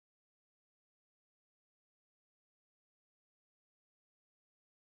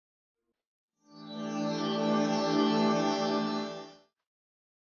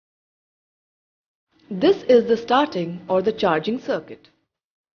This is the starting or the charging circuit.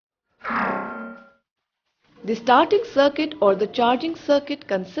 The starting circuit or the charging circuit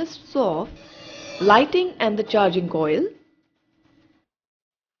consists of lighting and the charging coil,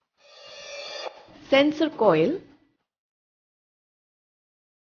 sensor coil,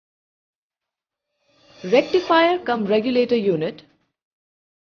 rectifier cum regulator unit,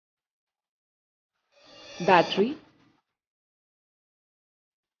 battery,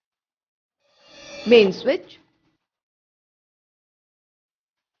 main switch,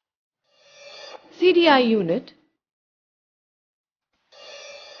 CDI unit,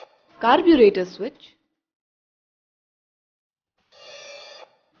 carburetor switch,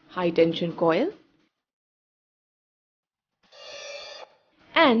 high tension coil,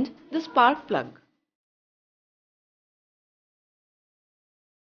 and the spark plug.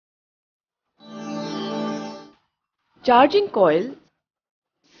 Charging coil,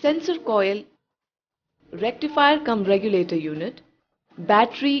 sensor coil, rectifier cum regulator unit,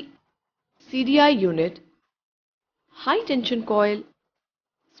 battery, CDI unit, high tension coil,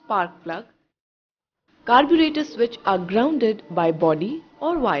 spark plug, carburetor switch are grounded by body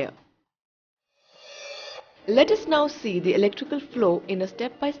or wire. Let us now see the electrical flow in a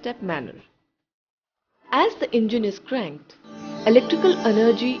step-by-step manner. As the engine is cranked, electrical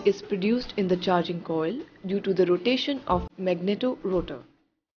energy is produced in the charging coil due to the rotation of magneto-rotor.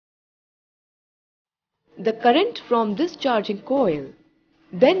 The current from this charging coil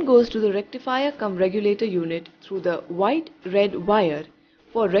then goes to the rectifier cum regulator unit through the white-red wire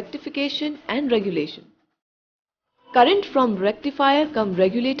for rectification and regulation. Current from rectifier cum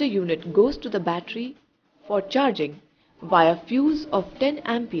regulator unit goes to the battery for charging via fuse of 10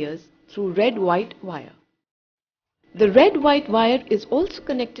 amperes through red-white wire. The red-white wire is also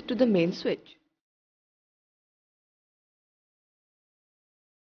connected to the main switch.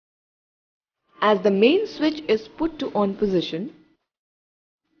 As the main switch is put to on position,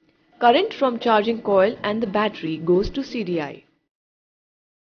 current from charging coil and the battery goes to CDI.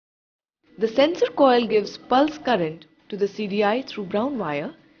 The sensor coil gives pulse current to the CDI through brown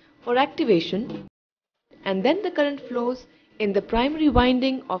wire for activation, and then the current flows in the primary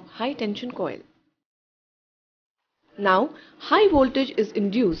winding of high tension coil. Now, high voltage is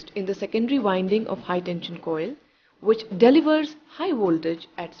induced in the secondary winding of high tension coil, which delivers high voltage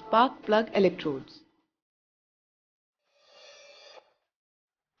at spark plug electrodes.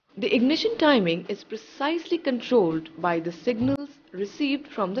 The ignition timing is precisely controlled by the signals received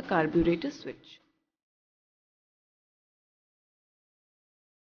from the carburetor switch.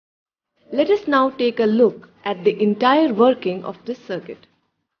 Let us now take a look at the entire working of this circuit.